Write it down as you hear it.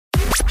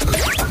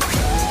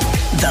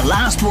The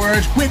Last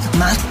Word with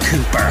Matt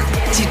Cooper.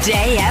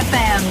 Today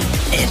FM.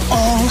 It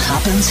all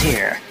happens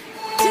here.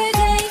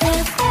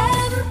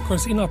 Of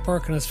course, Enoch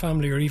Burke and his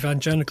family are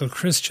evangelical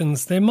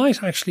Christians. They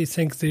might actually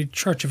think the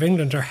Church of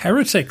England are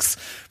heretics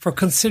for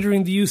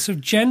considering the use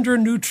of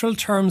gender-neutral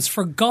terms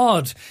for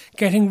God,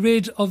 getting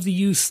rid of the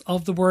use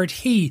of the word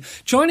he.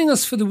 Joining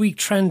us for the week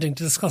trending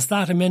to discuss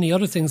that and many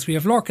other things, we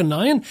have Lorcan,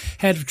 Nyhan,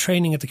 Head of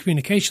Training at the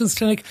Communications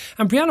Clinic,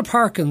 and Brianna,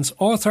 Parkins,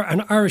 author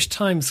and Irish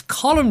Times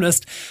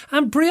columnist.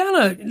 And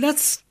Brianna,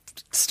 let's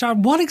start.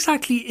 What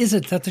exactly is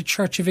it that the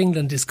Church of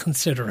England is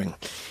considering?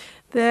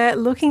 They're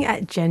looking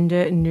at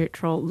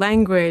gender-neutral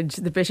language.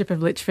 The Bishop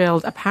of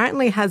Lichfield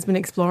apparently has been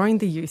exploring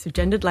the use of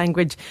gendered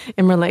language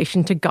in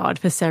relation to God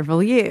for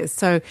several years.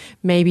 So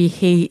maybe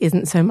he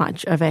isn't so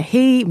much of a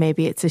he,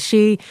 maybe it's a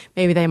she,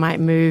 maybe they might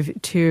move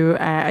to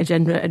a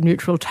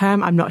gender-neutral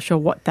term. I'm not sure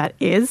what that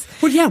is.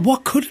 Well, yeah,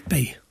 what could it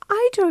be?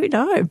 I don't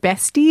know.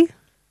 Bestie?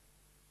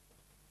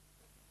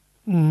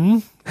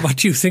 What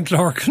do you think,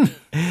 Lorcan?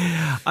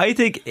 I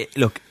think,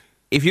 look,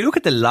 if you look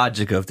at the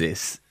logic of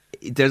this,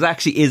 there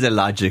actually is a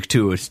logic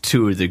to it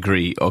to a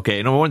degree,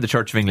 okay? Number one, the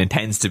Church of England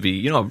tends to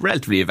be,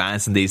 relatively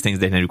advanced in these things.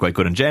 They tend to be quite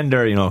good in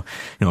gender,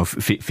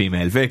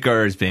 female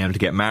vicars, being able to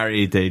get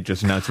married. They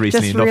just announced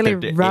recently just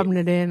really rubbing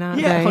it in,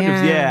 aren't they?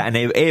 Yeah, and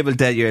they're able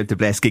to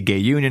bless gay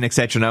union,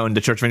 etc. now in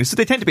the Church of England. So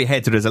they tend to be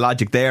ahead, so there's a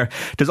logic there.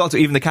 There's also,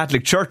 even the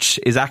Catholic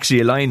Church is actually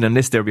aligned on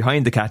this. They're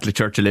behind the Catholic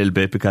Church a little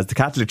bit, because the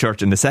Catholic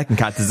Church in the second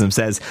catechism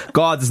says,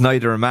 God is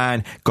neither a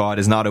man, God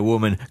is not a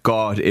woman,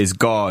 God is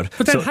God.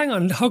 But then hang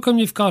on, how come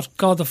you've got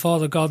God the Father,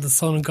 God the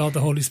Son and God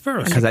the Holy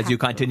Spirit? Because as you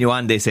continue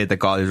on, they say that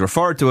God is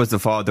referred to as the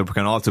Father, but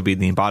can also be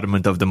the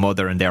embodiment of the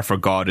Mother, and therefore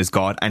God is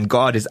God. And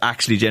God is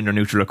actually gender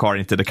neutral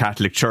according to the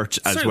Catholic Church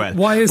as well.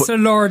 Why is the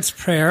Lord's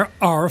Prayer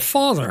Our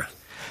Father?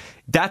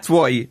 That's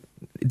why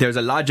there's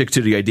a logic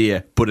to the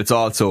idea, but it's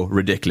also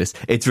ridiculous.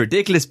 It's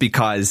ridiculous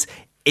because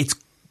it's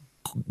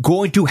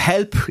going to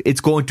help,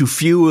 it's going to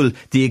fuel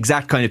the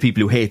exact kind of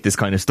people who hate this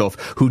kind of stuff,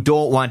 who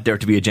don't want there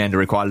to be a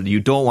gender equality, who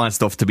don't want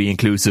stuff to be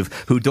inclusive,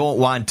 who don't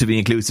want to be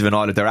inclusive in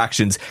all of their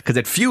actions, because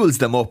it fuels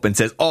them up and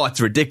says, oh,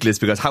 it's ridiculous,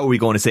 because how are we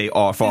going to say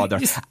our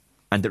Father?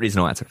 And there is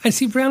no answer. I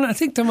see, Brianna, I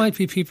think there might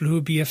be people who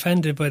would be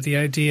offended by the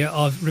idea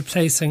of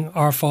replacing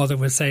our Father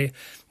with, say,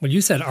 well,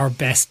 you said our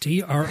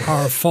bestie, or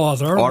our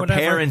father, or our whatever.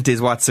 Parent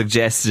is what's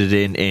suggested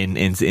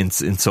in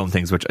some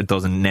things, which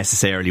doesn't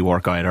necessarily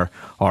work either.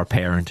 Our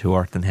parent who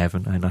art in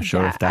heaven. I'm not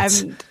sure if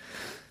that's...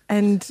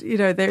 And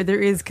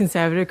there is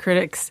conservative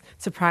critics,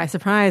 surprise,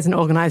 surprise, and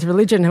organised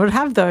religion who would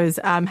have those,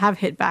 have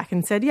hit back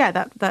and said,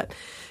 that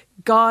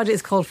God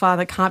is called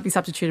Father, can't be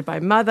substituted by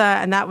Mother,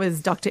 and that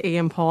was Dr.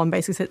 Ian Paul, and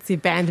basically said it's the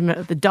abandonment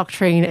of the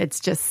doctrine. It's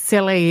just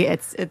silly.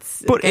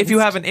 But if you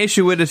have an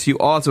issue with it, you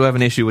also have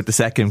an issue with the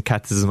second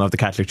catechism of the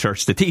Catholic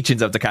Church, the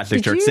teachings of the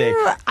Catholic Church.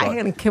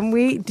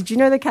 Did you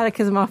know the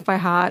catechism off by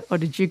heart, or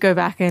did you go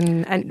back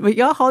and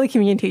your Holy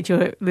Communion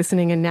teacher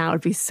listening in now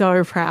would be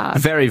so proud.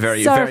 Very,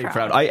 very, very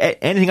proud.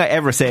 Anything I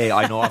ever say,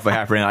 I know off by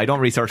heart. I don't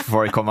research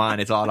before I come on.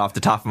 It's all off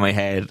the top of my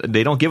head.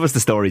 They don't give us the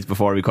stories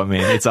before we come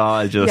in. It's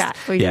all just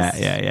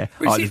yeah.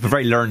 These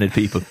very learned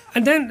people.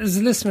 And then there's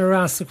a listener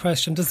asked the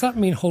question, does that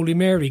mean Holy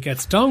Mary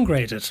gets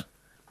downgraded?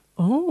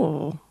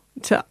 Oh,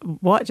 to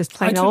what? Just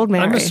plain old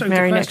Mary?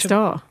 Mary next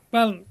door?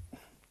 Well,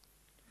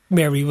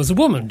 Mary was a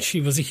woman.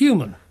 She was a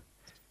human.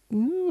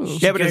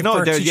 Yeah, but there's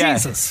no...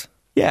 Jesus.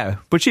 Yeah,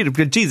 but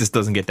Jesus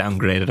doesn't get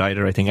downgraded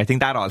either, I think. I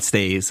think that all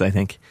stays, I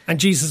think. And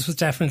Jesus was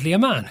definitely a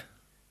man.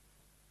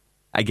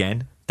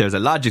 Again, there's a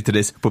logic to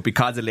this, but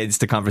because it leads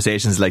to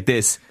conversations like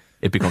this,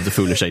 it becomes a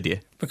foolish idea.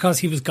 Because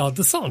he was God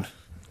the Son.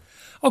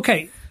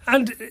 Okay,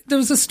 and there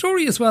was a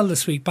story as well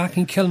this week back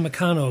in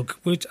Kilmacanogue,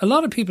 which a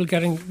lot of people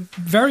getting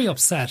very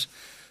upset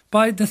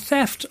by the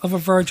theft of a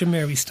Virgin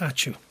Mary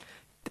statue.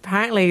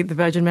 Apparently, the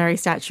Virgin Mary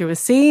statue was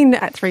seen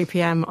at 3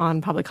 p.m. on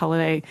public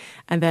holiday,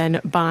 and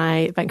then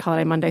by Bank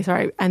Holiday Monday,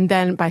 and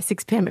then by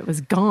 6 p.m. it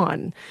was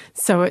gone.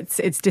 So it's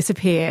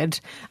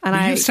disappeared. And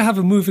we used to have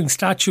a moving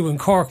statue in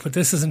Cork, but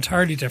this is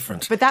entirely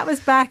different. But that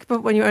was back,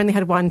 but when you only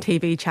had one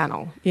TV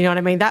channel, you know what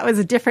I mean? That was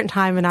a different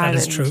time in Ireland.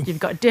 That is true. You've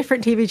got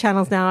different TV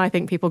channels now. I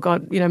think people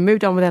got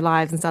moved on with their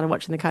lives and started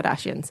watching the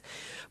Kardashians.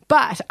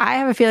 But I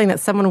have a feeling that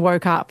someone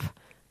woke up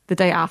the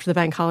day after the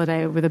bank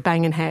holiday with a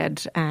banging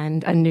head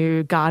and a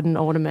new garden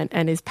ornament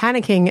and is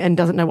panicking and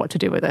doesn't know what to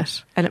do with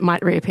it. And it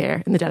might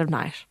reappear in the dead of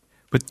night.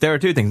 But there are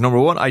two things. Number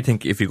one, I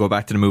think if you go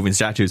back to the moving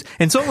statues,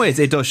 in some ways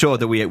it does show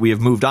that we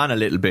have moved on a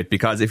little bit,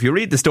 because if you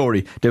read the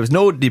story, there was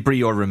no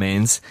debris or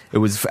remains. It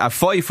was a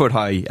 5 foot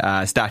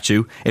high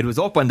statue. It was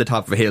up on the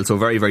top of a hill, so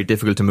very, very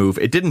difficult to move.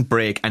 It didn't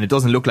break, and it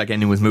doesn't look like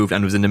anyone was moved,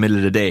 and it was in the middle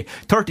of the day.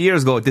 30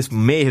 years ago, this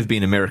may have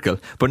been a miracle,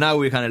 but now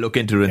we kind of look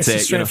into it and say,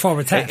 it's a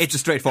straightforward theft. It's a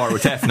straightforward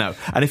theft now.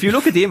 And if you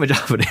look at the image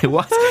of it,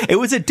 it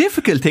was a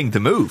difficult thing to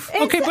move.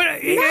 Okay,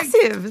 but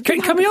massive.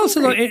 Can we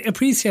also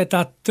appreciate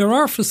that there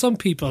are, for some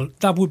people,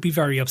 that would be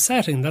very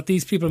upsetting, that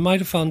these people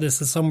might have found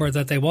this as somewhere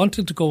that they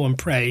wanted to go and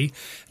pray,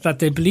 that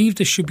they believe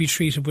this should be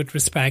treated with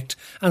respect,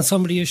 and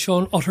somebody has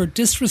shown utter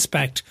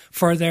disrespect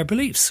for their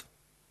beliefs.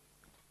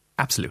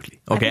 Absolutely.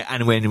 Okay,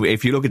 and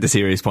if you look at the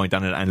serious point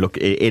on it, and look,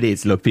 it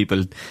is, look, people,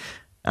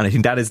 and I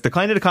think that is the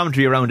kind of the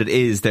commentary around it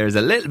is, there's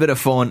a little bit of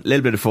fun,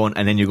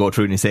 and then you go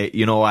through and you say,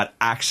 you know what,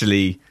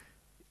 actually,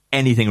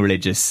 anything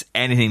religious,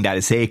 anything that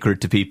is sacred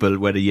to people,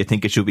 whether you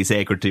think it should be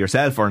sacred to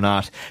yourself or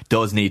not,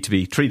 does need to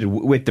be treated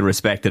with the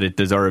respect that it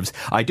deserves.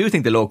 I do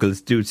think the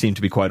locals do seem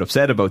to be quite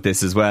upset about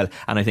this as well,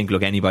 and I think,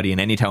 look, anybody in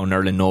any town in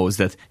Ireland knows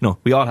that,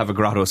 we all have a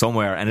grotto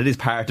somewhere, and it is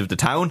part of the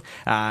town,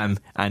 and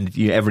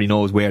everybody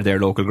knows where their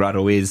local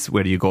grotto is,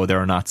 whether you go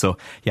there or not. So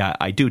yeah,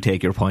 I do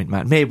take your point,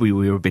 Matt. Maybe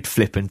we were a bit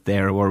flippant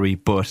there, were we?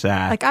 But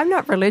I'm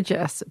not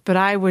religious, but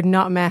I would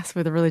not mess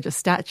with a religious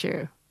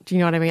statue. Do you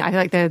know what I mean? I feel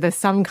like there's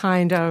some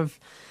kind of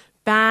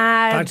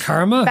bad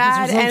karma,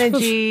 bad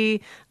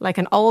energy, like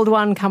an old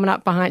one coming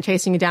up behind,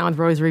 chasing you down with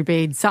rosary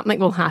beads. Something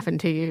will happen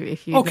to you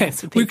if you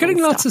mess with we're getting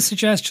people's lots of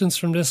suggestions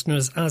from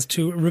listeners as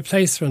to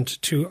replacement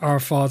to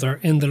Our Father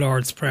in the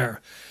Lord's Prayer.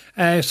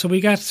 So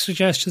we get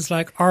suggestions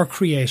like Our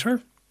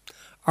Creator,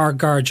 Our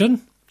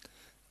Guardian,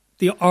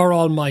 Our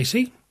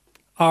Almighty,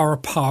 Our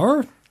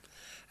Power.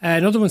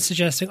 Another one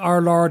suggesting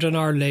Our Lord and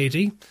Our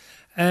Lady.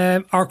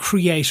 Our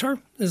Creator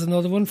is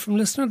another one from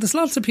listener. There's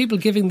lots of people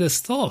giving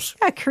this thought.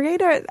 Yeah,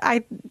 Creator.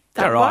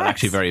 They're all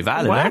actually very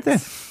valid, aren't they?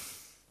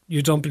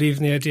 You don't believe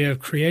in the idea of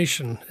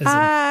creation, is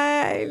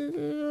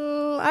it?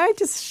 I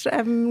just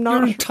am not.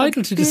 You're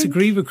entitled to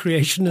disagree with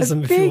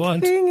creationism if you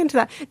want. Being into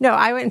that. No,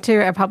 I went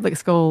to a public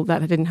school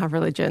that didn't have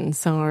religion,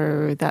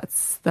 so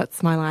that's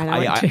my line.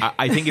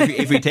 I think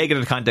if we take it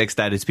in the context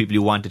that it's people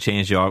who want to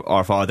change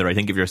Our Father, I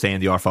think if you're saying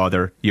the Our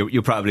Father,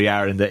 you probably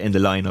are in the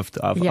line of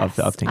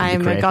thinking. I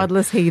am a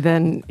godless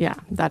heathen. Yeah,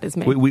 that is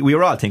me. We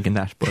were all thinking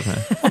that, but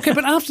okay.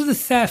 But after the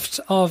theft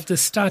of the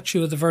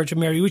statue of the Virgin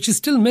Mary, which is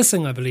still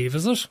missing, I believe,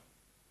 is it?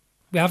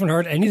 We haven't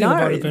heard anything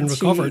about it being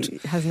recovered. She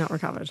has not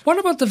recovered. What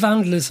about the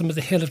vandalism of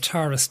the Hill of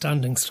Tara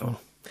Standing Stone?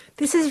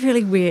 This is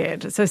really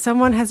weird. So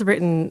someone has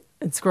written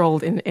and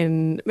scrawled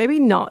in maybe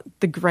not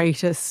the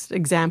greatest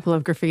example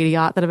of graffiti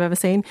art that I've ever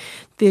seen,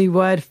 the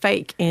word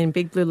fake in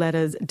big blue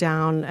letters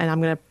down, and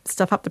I'm going to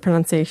stuff up the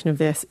pronunciation of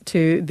this,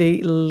 to the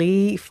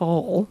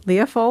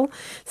Leofol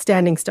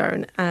Standing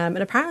Stone. And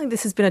apparently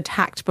this has been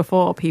attacked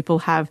before. People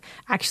have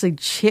actually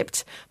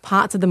chipped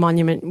parts of the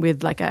monument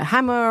with like a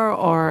hammer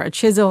or a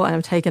chisel and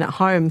have taken it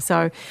home.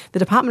 So the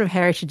Department of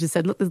Heritage has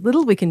said, look, there's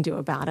little we can do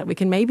about it. We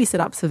can maybe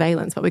set up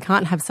surveillance, but we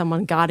can't have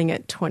someone guarding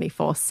it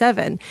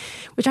 24/7,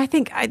 which I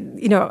think,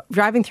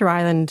 driving through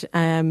Ireland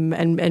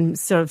and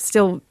sort of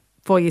still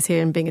 4 years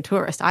here and being a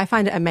tourist, I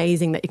find it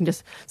amazing that you can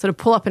just sort of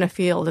pull up in a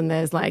field and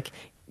there's like,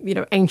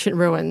 ancient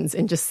ruins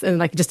and just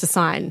a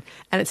sign.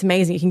 And it's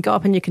amazing. You can go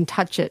up and you can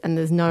touch it and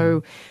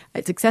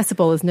it's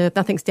accessible. There's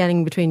nothing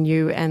standing between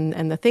you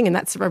and the thing. And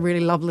that's a really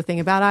lovely thing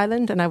about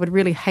Ireland. And I would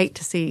really hate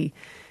to see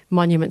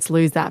monuments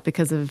lose that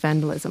because of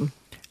vandalism.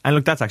 And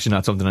look, that's actually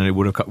not something I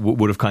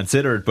would have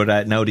considered,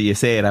 but now that you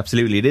say it,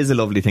 absolutely, it is a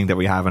lovely thing that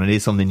we have, and it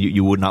is something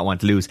you would not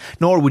want to lose.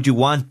 Nor would you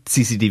want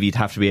CCTV to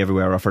have to be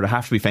everywhere, or for there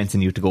have to be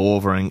fencing you to go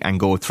over and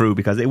go through,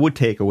 because it would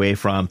take away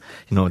from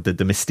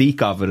the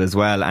mystique of it as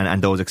well,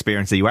 and those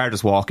experiences. You are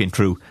just walking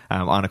through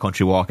on a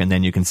country walk, and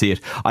then you can see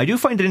it. I do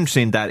find it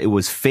interesting that it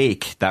was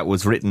fake that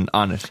was written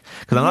on it,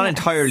 because I'm not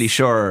entirely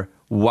sure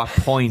what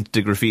point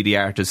the graffiti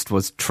artist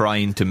was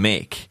trying to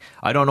make.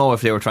 I don't know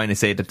if they were trying to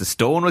say that the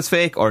stone was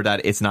fake or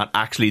that it's not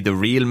actually the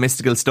real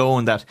mystical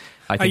stone that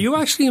I think. Are you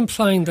actually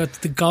implying that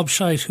the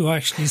gobshite who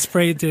actually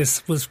sprayed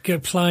this was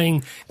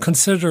applying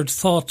considered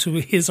thought to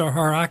his or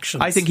her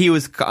actions? I think he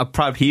was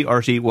he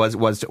or she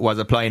was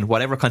applying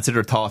whatever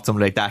considered thought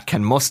something like that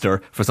can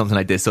muster for something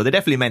like this. So they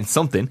definitely meant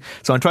something.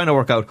 So I'm trying to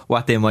work out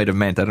what they might have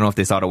meant. I don't know if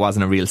they thought it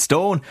wasn't a real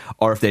stone,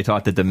 or if they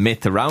thought that the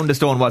myth around the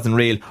stone wasn't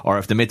real, or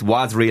if the myth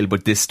was real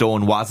but this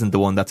stone wasn't the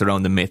one that's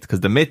around the myth. Because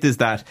the myth is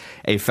that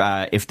if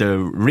the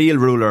real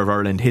ruler of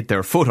Ireland hit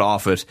their foot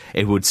off it,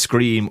 it would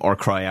scream or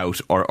cry out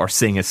or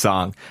sing a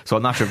song. So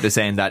I'm not sure if they're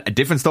saying that a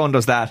different stone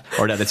does that,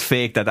 or that it's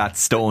fake that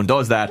stone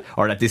does that,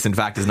 or that this in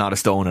fact is not a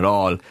stone at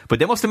all. But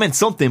they must have meant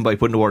something by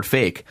putting the word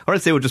fake, or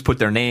else they would just put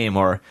their name,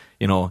 or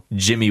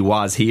Jimmy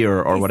was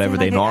here, or whatever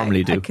they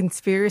normally do. A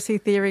conspiracy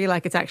theory,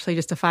 like it's actually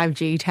just a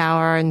 5G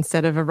tower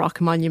instead of a rock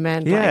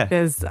monument. Yeah,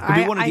 it'd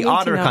be one of the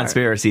odder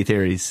conspiracy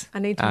theories. I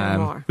need to know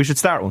more. We should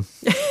start one.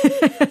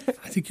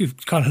 I think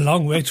you've gone a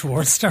long way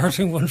towards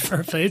starting one.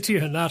 Fair play to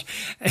you on that.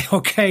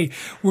 Okay,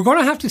 we're going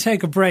to have to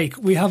take a break.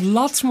 We have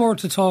lots more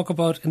to talk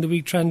about in the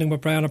week trending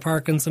with Brianna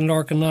Parkins and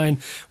Lorcan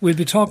Nyhan. We'll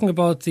be talking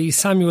about the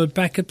Samuel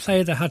Beckett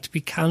play that had to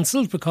be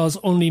cancelled because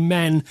only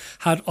men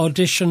had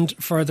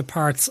auditioned for the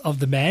parts of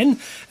the men.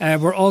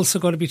 We're also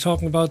going to be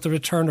talking about the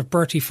return of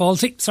Bertie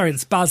Fawlty. Sorry,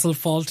 that's Basil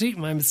Fawlty,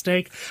 my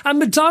mistake. And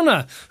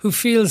Madonna, who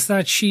feels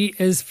that she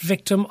is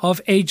victim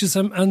of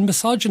ageism and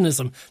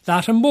misogynism.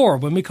 That and more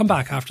when we come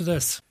back after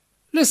this.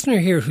 Listener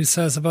here who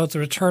says about the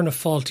return of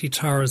Fawlty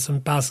Towers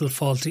and Basil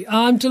Fawlty.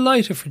 I'm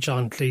delighted for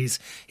John Cleese.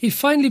 He'll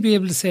finally be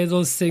able to say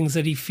those things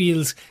that he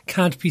feels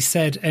can't be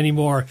said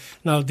anymore.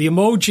 Now, the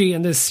emoji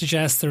in this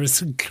suggests there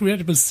is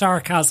incredible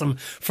sarcasm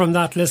from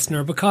that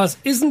listener, because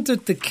isn't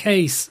it the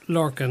case,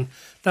 Lorcan,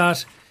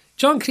 that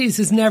John Cleese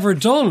is never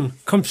done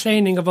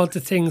complaining about the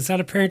things that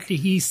apparently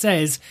he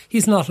says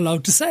he's not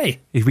allowed to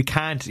say. We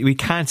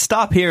can't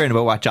stop hearing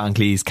about what John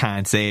Cleese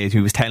can't say. He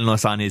was telling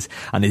us on his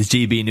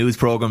GB News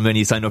programme when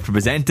he signed up to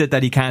present it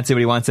that he can't say what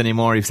he wants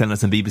anymore. He was telling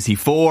us on BBC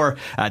 4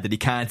 that he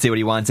can't say what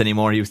he wants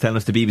anymore. He was telling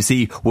us the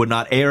BBC would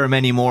not air him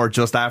anymore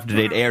just after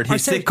they'd aired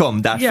his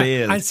sitcom that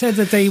failed. I said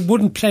that they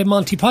wouldn't play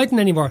Monty Python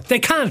anymore. They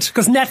can't,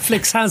 because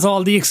Netflix has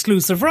all the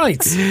exclusive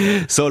rights.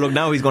 So look,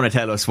 now he's going to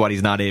tell us what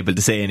he's not able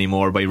to say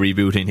anymore by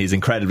rebooting his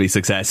incredibly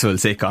successful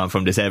sitcom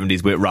from the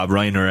 70s with Rob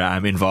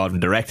Reiner involved in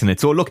directing it.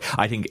 So look,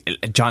 I think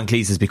John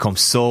Cleese has become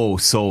so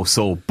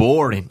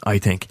boring, I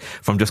think,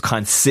 from just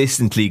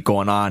consistently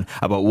going on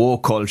about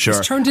woke culture.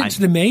 It's turned into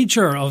the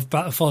Major of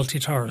Faulty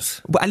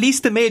Towers. But at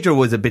least the Major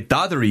was a bit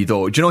doddery,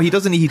 though. Do you know, he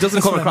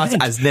doesn't come across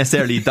as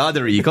necessarily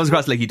doddery. He comes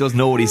across like he doesn't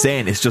know what he's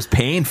saying. It's just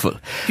painful.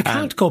 You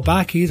can't go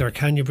back either,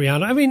 can you,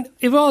 Brianna? I mean,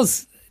 it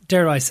was,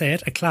 dare I say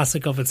it, a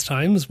classic of its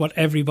times. What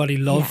everybody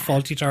loved,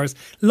 Faulty Towers,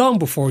 long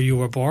before you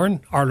were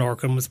born, or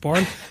Lorcan was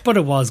born. But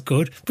it was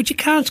good. But you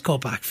can't go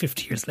back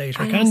 50 years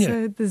later, can you?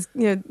 So there's,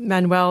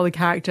 Manuel, the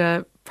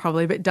character,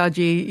 probably a bit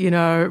dodgy,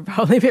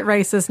 probably a bit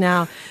racist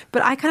now.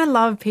 But I kind of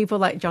love people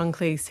like John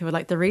Cleese who are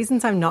like, the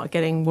reasons I'm not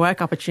getting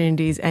work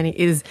opportunities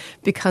is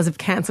because of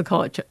cancel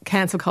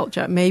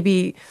culture.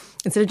 Maybe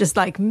instead of just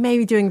like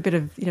maybe doing a bit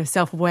of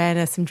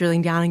self-awareness and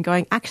drilling down and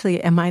going,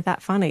 actually, am I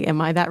that funny? Am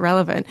I that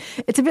relevant?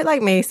 It's a bit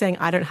like me saying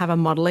I don't have a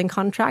modelling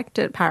contract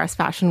at Paris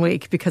Fashion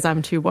Week because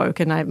I'm too woke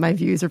and my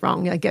views are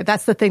wrong. Like,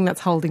 that's the thing that's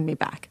holding me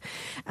back.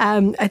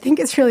 I think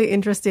it's really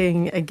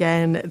interesting,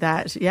 again,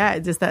 that,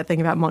 just that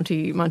thing about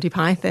Monty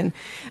Python.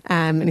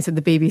 And he said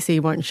the BBC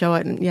won't show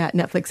it. And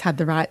Netflix had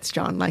the rights,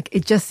 John. Like,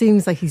 it just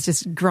seems like he's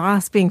just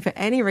grasping for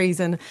any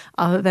reason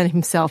other than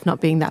himself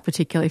not being that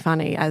particularly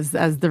funny as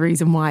the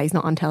reason why he's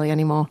not on telly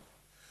anymore.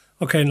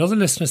 Okay, another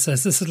listener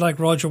says, this is like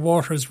Roger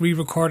Waters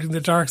re-recording The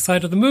Dark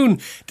Side of the Moon.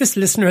 This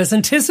listener has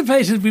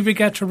anticipated we would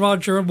get to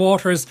Roger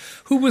Waters,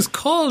 who was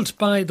called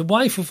by the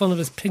wife of one of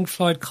his Pink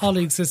Floyd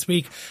colleagues this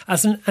week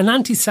as an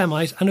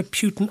anti-Semite and a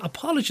Putin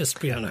apologist,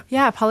 Brianna.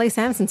 Yeah, Polly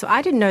Sampson. So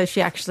I didn't know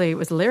she actually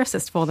was a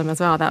lyricist for them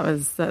as well. That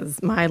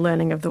was my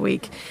learning of the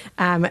week.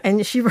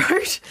 And she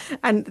wrote,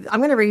 and I'm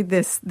going to read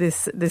this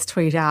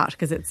tweet out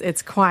because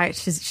it's quite,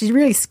 she's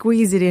really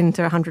squeezed it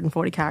into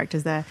 140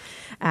 characters there.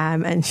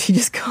 And she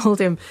just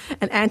called him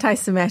an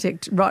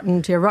anti-Semitic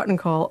rotten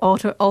call,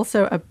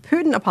 also a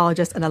Putin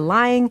apologist and a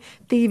lying,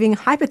 thieving,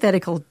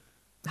 hypocritical,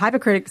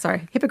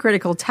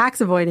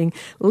 tax-avoiding,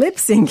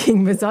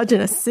 lip-syncing,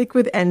 misogynist, sick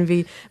with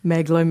envy,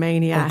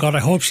 megalomaniac. Oh God, I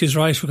hope she's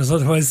right, because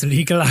otherwise the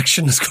legal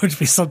action is going to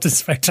be something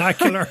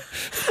spectacular.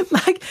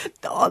 Like,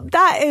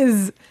 that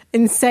is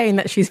insane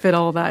that she's fit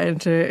all that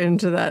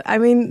into that. I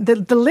mean, the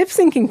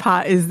lip-syncing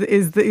part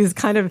is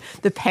kind of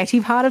the petty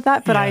part of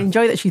that, but I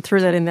enjoy that she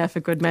threw that in there for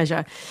good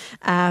measure.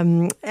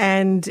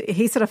 And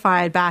he sort of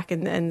fired back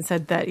and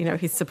said that,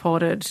 he's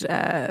supported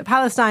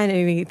Palestine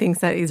and he thinks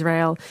that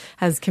Israel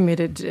has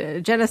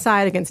committed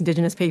genocide against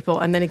indigenous people,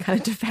 and then he kind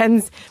of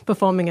defends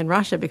performing in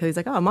Russia because he's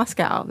like, oh,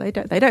 Moscow, they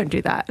don't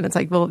do that. And it's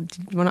like, well,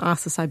 do you want to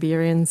ask the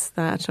Siberians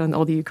that, and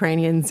all the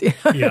Ukrainians?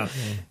 Yeah.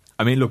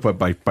 I mean, look,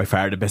 by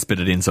far the best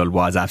bit of the insult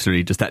was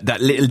absolutely just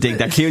that little dig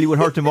that clearly would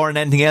hurt him more than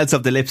anything else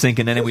of the lip sync,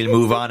 and then we'll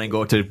move on and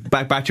go to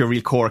back to your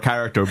real core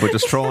character. But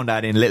just throwing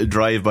that in, little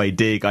drive-by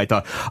dig, I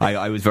thought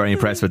I was very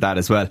impressed with that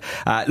as well.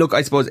 Look,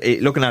 I suppose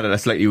looking at it a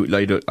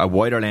slightly a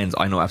wider lens,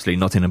 I know absolutely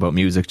nothing about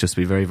music. Just to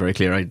be very, very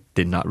clear, I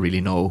did not really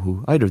know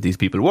who either of these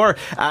people were.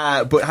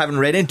 But having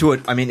read into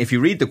it, I mean, if you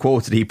read the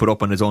quotes that he put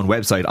up on his own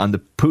website on the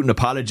Putin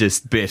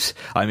apologist bit,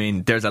 I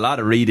mean, there's a lot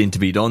of reading to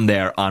be done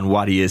there on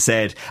what he has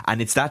said, and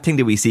it's that thing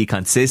that we see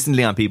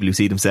consistently on people who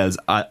see themselves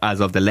as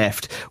of the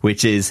left,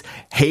 which is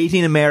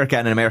hating America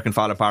and an American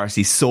foreign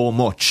policy so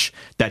much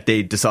that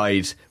they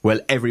decide, well,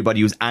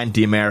 everybody who's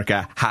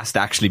anti-America has to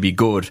actually be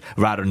good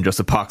rather than just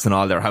a pox in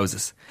all their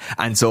houses.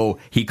 And so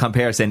he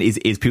compares saying, is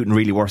Putin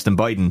really worse than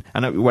Biden?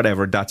 And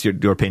whatever, that's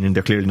your opinion.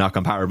 They're clearly not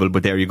comparable,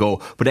 but there you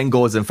go. But then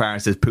goes as far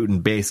and says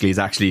Putin basically is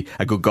actually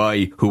a good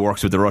guy who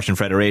works with the Russian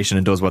Federation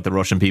and does what the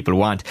Russian people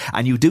want.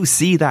 And you do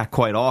see that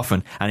quite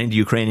often. And in the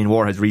Ukrainian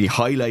war has really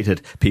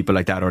highlighted people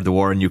like that, or the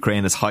war in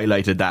Ukraine has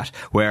highlighted that,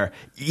 where,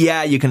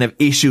 you can have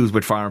issues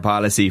with foreign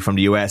policy from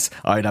the US.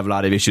 I'd have a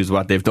lot of issues with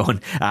what they've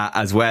done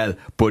as well.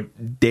 But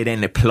they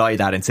then apply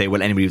that and say,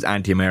 well, anybody who's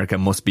anti-America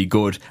must be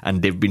good.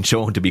 And they've been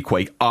shown to be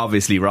quite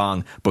obviously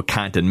wrong, but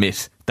can't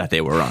admit that they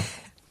were wrong.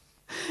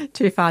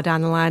 Too far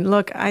down the line.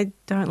 Look, I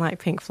don't like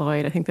Pink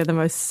Floyd. I think they're the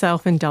most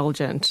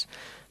self-indulgent,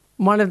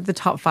 one of the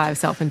top 5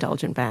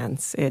 self-indulgent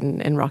bands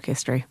in rock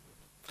history.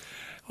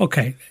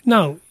 Okay,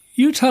 now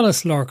you tell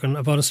us, Lorcan,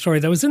 about a story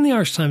that was in the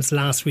Irish Times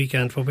last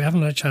weekend, but we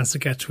haven't had a chance to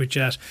get to it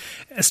yet.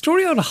 A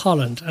story out of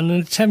Holland and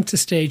an attempt to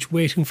stage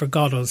Waiting for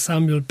Godot,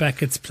 Samuel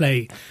Beckett's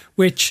play,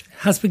 which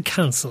has been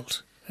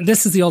cancelled.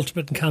 This is the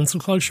ultimate in cancel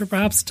culture,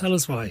 perhaps. Tell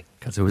us why.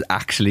 Because it was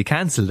actually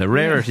cancelled, a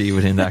rarity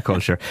within that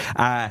culture.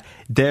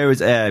 There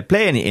was a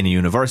play in a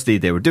university.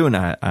 They were doing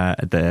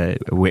the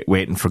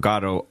Waiting for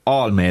Godot,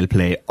 all-male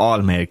play,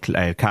 all-male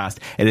cast.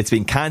 And it's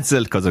been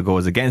cancelled because it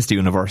goes against the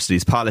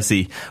university's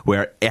policy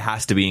where it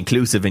has to be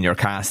inclusive in your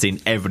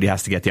casting. Everybody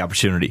has to get the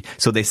opportunity.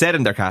 So they said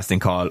in their casting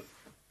call,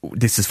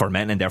 this is for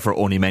men and therefore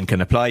only men can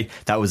apply.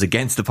 That was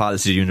against the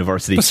policy of the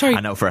university,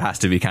 and now it has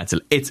to be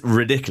cancelled. It's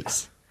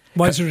ridiculous.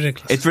 Why is it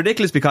ridiculous? It's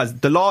ridiculous because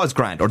the law is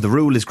grand, or the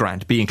rule is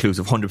grand, be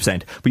inclusive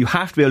 100%, but you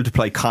have to be able to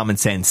apply common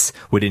sense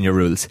within your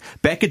rules.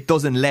 Beckett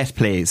doesn't let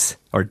plays,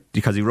 or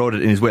because he wrote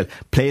it in his will,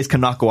 plays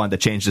cannot go on to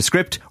change the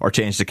script or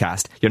change the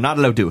cast. You're not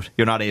allowed to do it.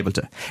 You're not able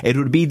to. It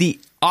would be the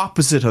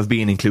opposite of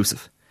being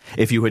inclusive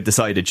if you had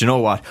decided, you know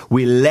what,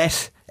 we'll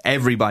let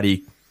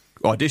everybody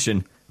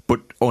audition, but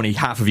only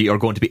half of you are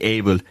going to be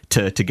able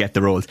to get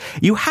the roles.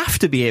 You have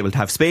to be able to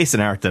have space in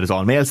art that is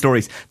all male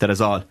stories, that is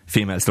all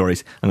female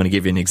stories. I'm going to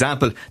give you an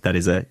example that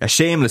is a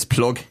shameless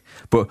plug,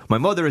 but my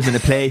mother is in a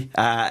play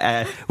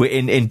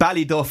in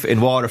Ballyduff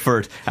in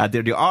Waterford.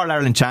 They're the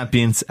All-Ireland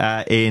champions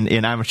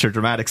in amateur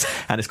dramatics,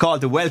 and it's called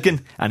The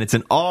Welkin, and it's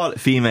an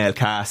all-female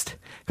cast.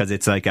 Because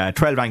it's like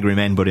 12 Angry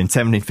Men, but in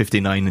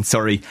 1759 in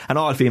Surrey, an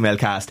all-female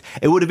cast.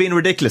 It would have been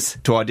ridiculous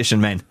to audition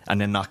men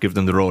and then not give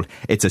them the role.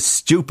 It's a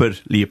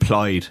stupidly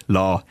applied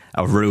law,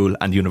 a rule,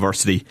 and the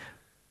university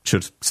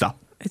should stop.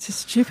 It's a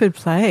stupid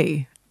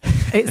play.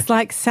 It's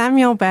like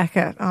Samuel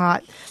Beckett.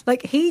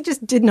 Like, he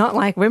just did not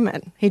like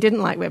women. He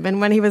didn't like women.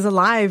 When he was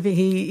alive,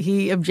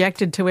 he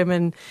objected to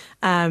women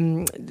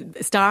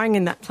starring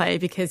in that play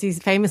because he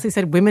famously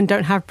said women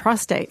don't have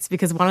prostates,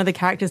 because one of the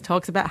characters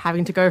talks about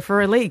having to go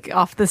for a leak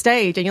off the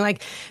stage. And you're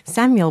like,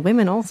 Samuel,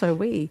 women also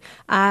we.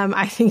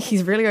 I think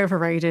he's really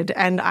overrated,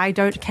 and I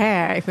don't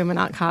care if women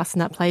aren't cast in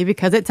that play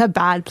because it's a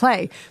bad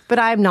play. But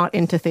I'm not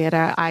into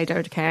theatre. I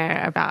don't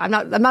care about...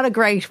 I'm not a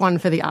great one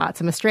for the arts.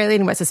 I'm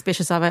Australian. We're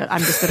suspicious of it.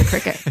 I'm just good at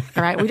cricket.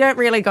 All right, we don't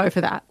really go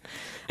for that.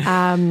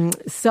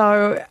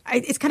 So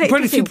it's kind of.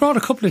 But if you brought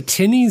a couple of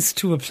tinnies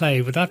to a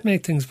play, would that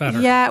make things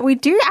better? Yeah, we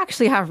do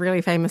actually have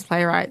really famous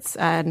playwrights,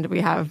 and we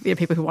have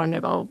people who won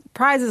Nobel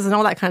Prizes and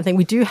all that kind of thing.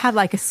 We do have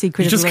like a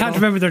secret. You just can't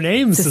remember their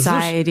names.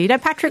 Society. You know,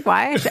 Patrick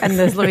White and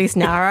there's Luis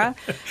Nara.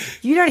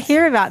 You don't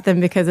hear about them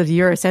because of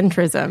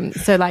Eurocentrism.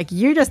 So like,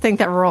 you just think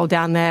that we're all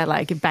down there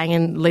like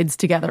banging lids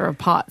together of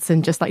pots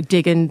and just like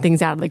digging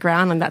things out of the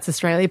ground, and that's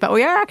Australia. But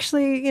we are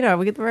actually,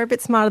 we're a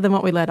bit smarter than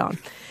what we let on.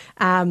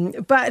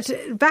 But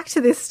back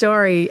to this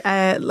story,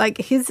 like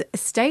his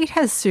estate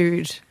has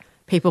sued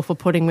people for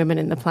putting women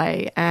in the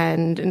play,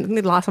 and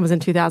the last one was in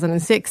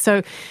 2006.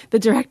 So the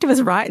director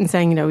was right in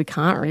saying, we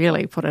can't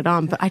really put it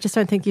on, but I just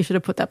don't think you should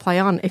have put that play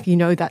on if you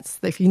know that's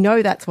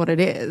what it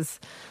is.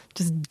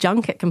 Just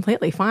junk it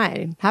completely,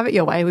 fine. Have it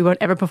your way. We won't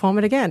ever perform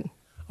it again.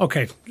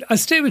 Okay, I'll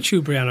stay with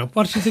you, Brianna.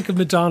 What did you think of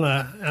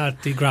Madonna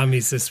at the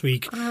Grammys this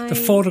week? The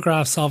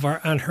photographs of her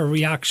and her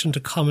reaction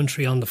to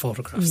commentary on the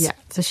photographs. Yeah,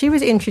 so she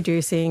was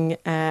introducing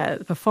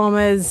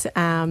performers,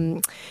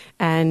 and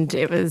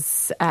it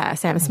was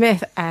Sam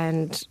Smith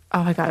and,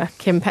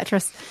 Kim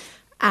Petras.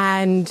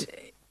 And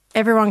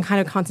everyone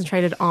kind of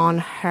concentrated on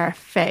her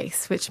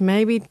face, which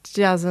maybe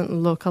doesn't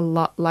look a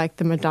lot like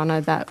the Madonna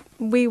that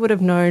we would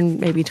have known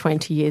maybe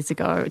 20 years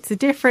ago. It's a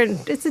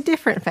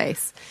different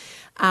face.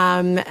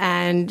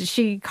 And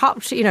she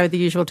copped, the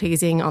usual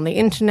teasing on the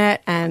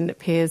internet, and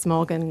Piers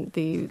Morgan,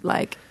 the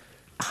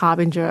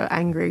harbinger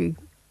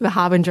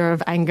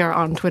of anger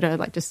on Twitter,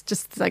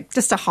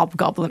 just a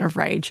hobgoblin of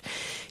rage,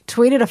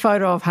 tweeted a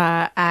photo of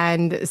her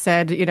and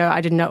said, I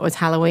didn't know it was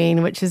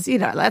Halloween, which is,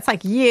 that's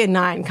like year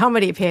 9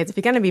 comedy, Piers. If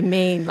you're going to be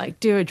mean,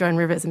 do a Joan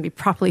Rivers and be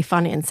properly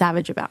funny and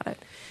savage about it.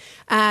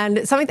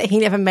 And something that he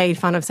never made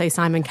fun of, say,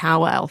 Simon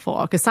Cowell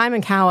for, because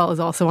Simon Cowell is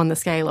also on the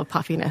scale of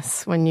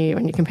puffiness when you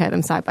compare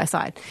them side by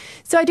side.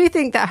 So I do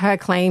think that her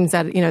claims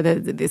that,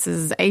 this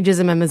is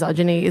ageism and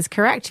misogyny is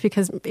correct,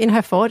 because in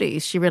her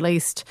 40s, she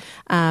released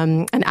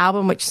an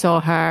album which saw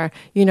her,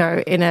 in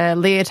a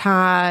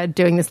leotard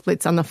doing the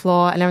splits on the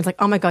floor. And everyone's like,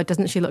 oh my God,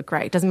 doesn't she look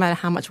great? Doesn't matter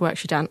how much work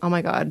she's done. Oh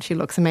my God, she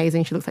looks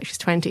amazing. She looks like she's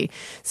 20.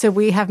 So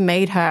we have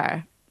made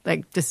her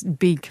just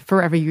be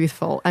forever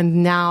youthful,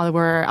 and now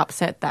we're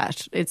upset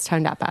that it's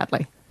turned out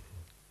badly.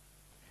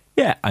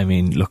 Yeah, I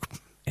mean, look,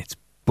 it's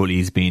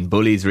bullies being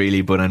bullies,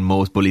 really, but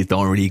most bullies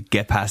don't really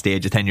get past the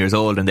age of 10 years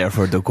old, and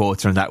therefore the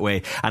quotes are in that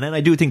way. And then I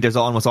do think there's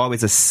almost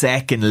always a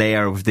second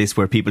layer of this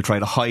where people try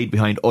to hide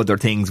behind other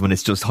things when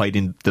it's just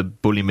hiding the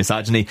bullying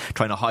misogyny,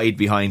 trying to hide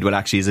behind we're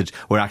actually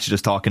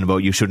just talking about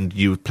you shouldn't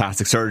use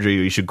plastic surgery,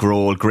 or you should grow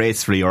old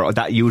gracefully, or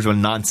that usual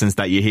nonsense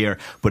that you hear.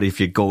 But if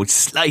you go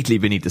slightly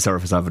beneath the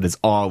surface of it, it's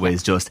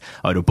always just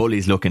either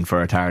bullies looking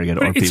for a target,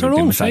 but or people it's her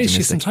being own misogynistic. face.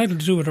 She's entitled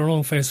to do with her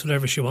own face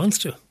whatever she wants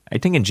to. I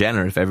think in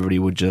general, if everybody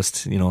would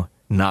just,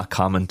 not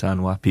comment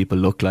on what people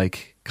look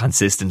like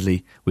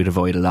consistently, we'd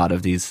avoid a lot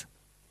of these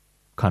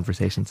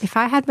conversations. If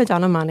I had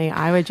Madonna money,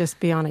 I would just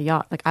be on a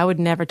yacht. Like, I would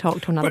never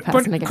talk to another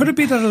person again. Could it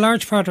be that a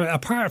large part of it,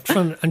 apart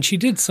from, and she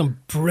did some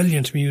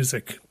brilliant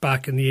music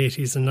back in the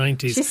 80s and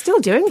 90s. She's still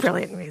doing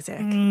brilliant music.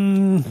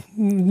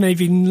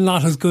 Maybe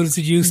not as good as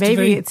it used to be.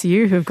 Maybe it's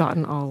you who've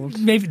gotten old.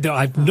 Maybe, no,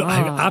 I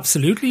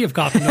absolutely have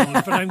gotten old,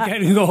 but I'm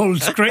getting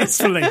old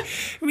gracefully. I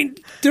mean,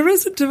 there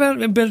is a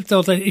development built,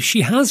 though, that if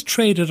she has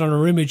traded on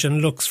her image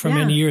and looks for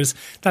many years,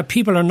 that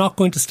people are not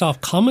going to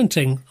stop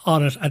commenting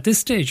on it at this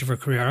stage of her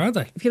career, are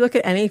they? If you look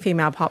at any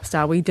female pop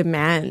star, we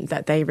demand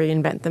that they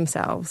reinvent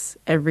themselves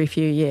every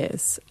few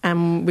years.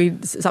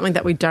 And something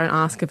that we don't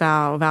ask of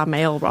our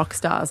male rock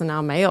stars and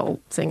our male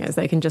singers.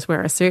 They can just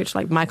wear a suit.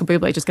 Like Michael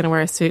Bublé is just going to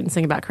wear a suit and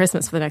sing about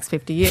Christmas for the next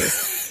 50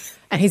 years.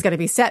 And he's going to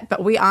be set.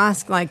 But we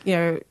ask, like,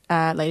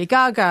 Lady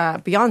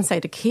Gaga,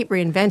 Beyonce to keep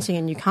reinventing,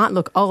 and you can't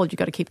look old. You've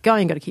got to keep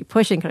going, you've got to keep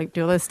pushing, you've got to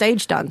do all those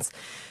stage stunts.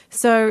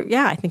 So,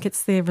 yeah, I think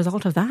it's the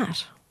result of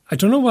that. I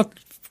don't know what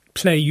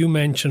play you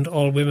mentioned,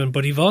 All Women,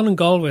 but Yvonne in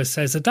Galway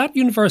says that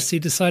university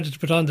decided to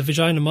put on the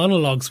vagina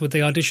monologues. Would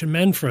they audition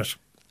men for it?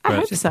 I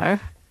hope so.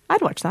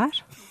 I'd watch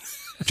that.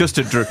 Just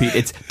to repeat,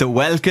 it's the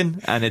Welkin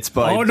and it's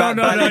by... Oh, no,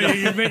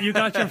 you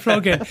got your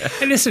plug in.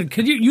 Hey, listen,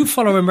 can you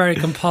follow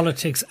American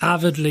politics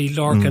avidly,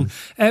 Lorcan?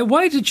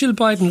 Why did Jill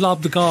Biden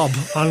lob the gob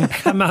on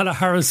Kamala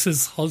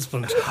Harris's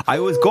husband? I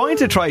was going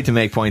to try to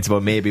make points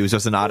about maybe it was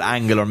just an odd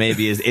angle, or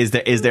maybe is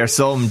there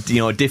some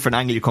different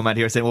angle you come out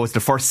here saying, well, it's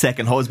the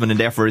second husband and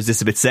therefore is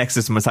this a bit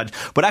sexist and misogyny?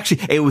 But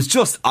actually, it was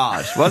just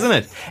odd, wasn't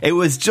it? It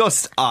was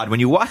just odd. When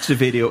you watch the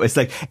video, it's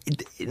like,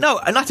 no,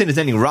 I'm not saying there's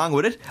anything wrong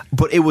with it,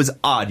 but it was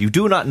odd. You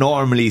do not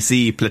normally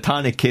see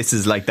platonic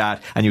kisses like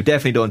that, and you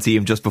definitely don't see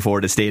him just before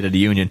the State of the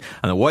Union.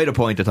 And the wider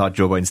point, I thought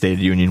Joe Biden's State of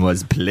the Union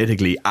was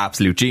politically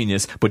absolute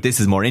genius, but this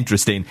is more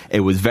interesting.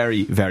 It was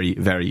very, very,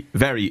 very,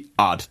 very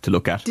odd to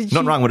look at.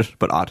 Nothing wrong with it,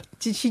 but odd.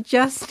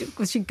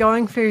 Was she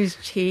going for his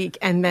cheek,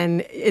 and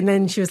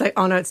then she was like,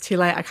 oh no, it's too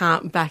late, I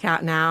can't back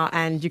out now,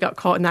 and you got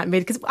caught in that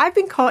mid? Because I've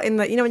been caught in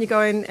when you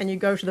go in and you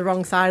go to the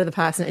wrong side of the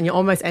person and you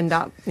almost end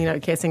up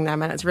kissing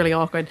them, and it's really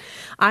awkward.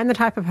 I'm the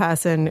type of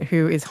person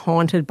who is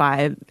haunted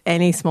by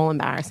any small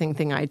embarrassing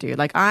thing I do.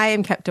 Like, I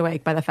am kept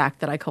awake by the fact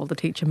that I called a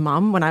teacher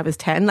mum when I was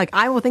 10. Like,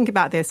 I will think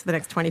about this for the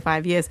next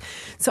 25 years.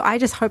 So I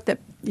just hope that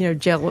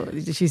Jill,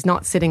 she's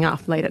not sitting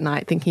up late at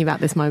night thinking about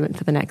this moment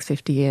for the next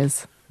 50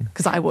 years.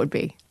 Because I would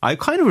be. I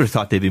kind of would have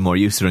thought they'd be more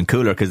used to it and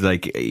cooler, because,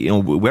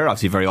 we're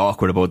obviously very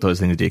awkward about those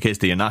things. Do you kiss?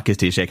 Do you not kiss?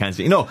 Do you shake hands?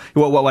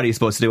 What are you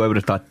supposed to do? I would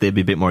have thought they'd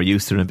be a bit more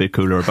used to it and a bit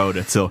cooler about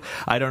it. So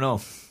I don't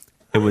know.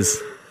 It was...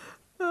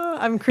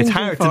 I'm cringing. It's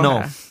hard to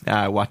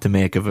know what to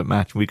make of it,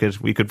 Matt. We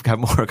could have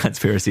more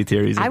conspiracy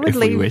theories if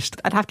we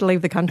wished. I'd have to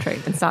leave the country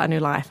and start a new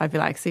life. I'd be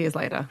like, see you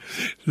later.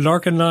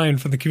 Lorcan Nyhan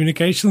from the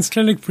Communications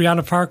Clinic,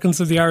 Brianna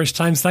Parkins of the Irish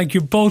Times. Thank you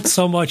both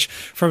so much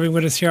for being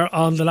with us here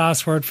on The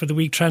Last Word for the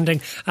Week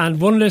Trending. And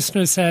one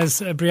listener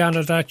says,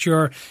 Brianna, that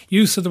your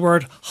use of the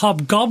word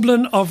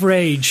hobgoblin of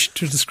rage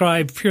to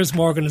describe Piers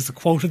Morgan is the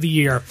quote of the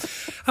year.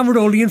 And we're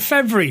only in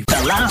February.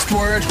 The Last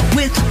Word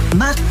with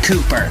Matt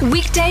Cooper.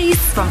 Weekdays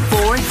from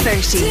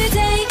 4:30.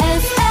 Today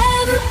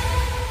FM.